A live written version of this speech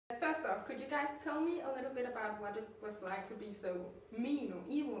First off, could you guys tell me a little bit about what it was like to be so mean or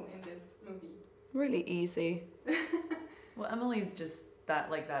evil in this movie? Really easy. Well, Emily's just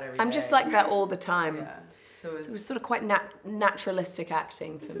like that every day. I'm just like that all the time. Yeah. So it was sort of quite naturalistic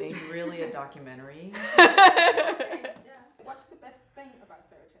acting for me. This is really a documentary. Okay, yeah. What's the best thing about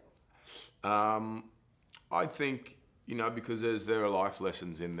fairy tales? I think, you know, because there are life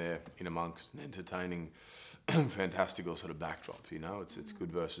lessons in there, in amongst an entertaining, fantastical sort of backdrop. You know, it's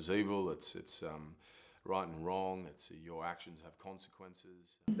good versus evil. It's right and wrong. It's your actions have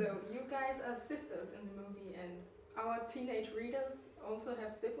consequences. So you guys are sisters in the movie, and our teenage readers also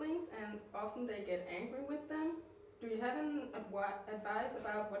have siblings, and often they get angry with them. Do you have an advice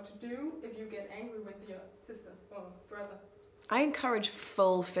about what to do if you get angry with your sister or brother? I encourage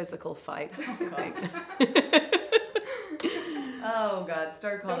full physical fights. Oh God,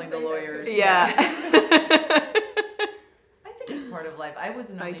 start calling the lawyers. Yeah. I think it's part of life. I was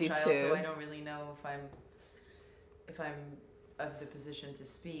an only child, so I don't really know if I'm of the position to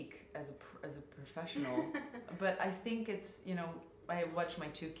speak as a professional. But I think it's, you know, I watch my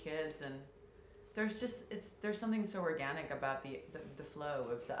two kids, and there's something so organic about the flow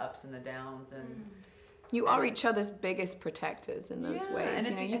of the ups and the downs, and you are each other's biggest protectors in those ways.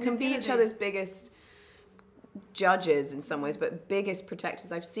 You know, you can be each other's biggest judges in some ways, but biggest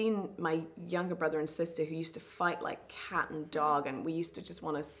protectors. I've seen my younger brother and sister who used to fight like cat and dog, and we used to just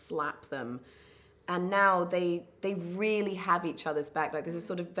want to slap them. And now they really have each other's back. Like there's a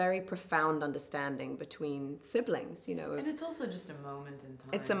sort of very profound understanding between siblings, you know. And it's also just a moment in time.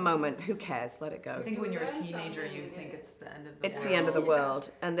 It's a moment. Who cares? Let it go. I think when you're a teenager, you think it's the end of the world. It's the end of the world,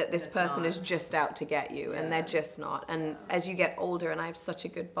 and that this person is just out to get you, and they're just not. And as you get older, and I have such a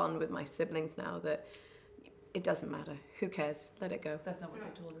good bond with my siblings now that it doesn't matter. Who cares? Let it go. That's not what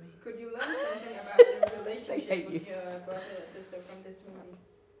they told me. Could you learn something about the relationship with your brother or sister from this movie?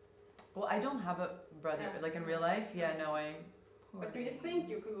 Well, I don't have a brother, like in real life. Yeah, no, But do you think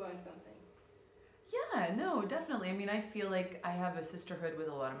you could learn something? Yeah, no, definitely. I mean, I feel like I have a sisterhood with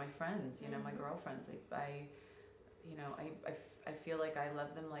a lot of my friends, you know, my girlfriends. I feel like I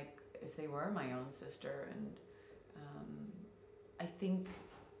love them like if they were my own sister. And I think,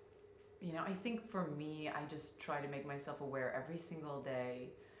 you know, I think for me, I just try to make myself aware every single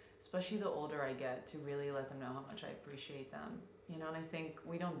day, especially the older I get, to really let them know how much I appreciate them. You know, and I think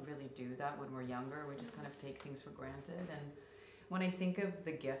we don't really do that when we're younger. We just kind of take things for granted. And when I think of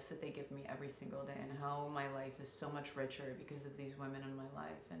the gifts that they give me every single day and how my life is so much richer because of these women in my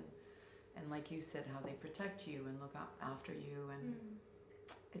life, and like you said, how they protect you and look after you, and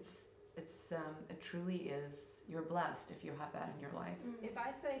it truly is, you're blessed if you have that in your life. If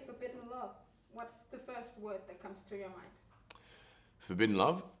I say forbidden love, what's the first word that comes to your mind? Forbidden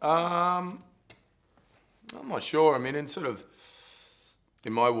love? I'm not sure. I mean,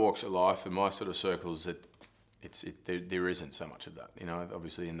 in my walks of life, in my sort of circles, there isn't so much of that. You know,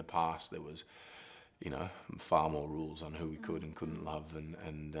 obviously in the past there was, you know, far more rules on who we could and couldn't love,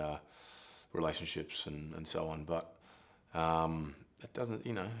 and relationships and so on. But it doesn't,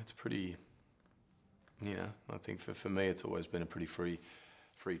 you know, it's pretty, you know, I think for me it's always been a pretty free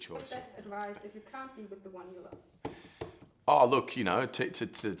choice. Best advice if you can't be with the one you love? Oh, look, you know, to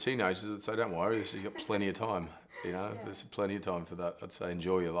the teenagers, I'd say don't worry, you've got plenty of time. You know, there's plenty of time for that. I'd say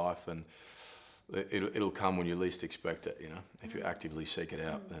enjoy your life, and it'll come when you least expect it. You know, if you actively seek it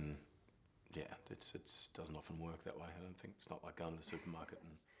out, then yeah, it doesn't often work that way. I don't think it's not like going to the supermarket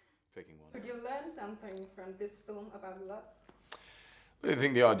and picking one. Could you learn something from this film about love? I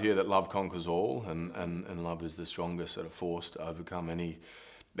think the idea that love conquers all, and love is the strongest sort of force to overcome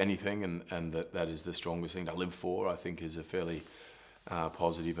anything, and that is the strongest thing to live for, I think, is a fairly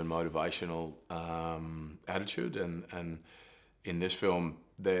positive and motivational attitude. And in this film,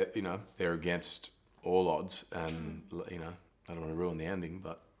 they're against all odds, and you know, I don't want to ruin the ending,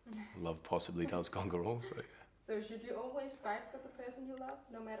 but love possibly does conquer all. So yeah. So should you always fight for the person you love,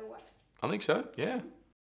 no matter what? I think so. Yeah.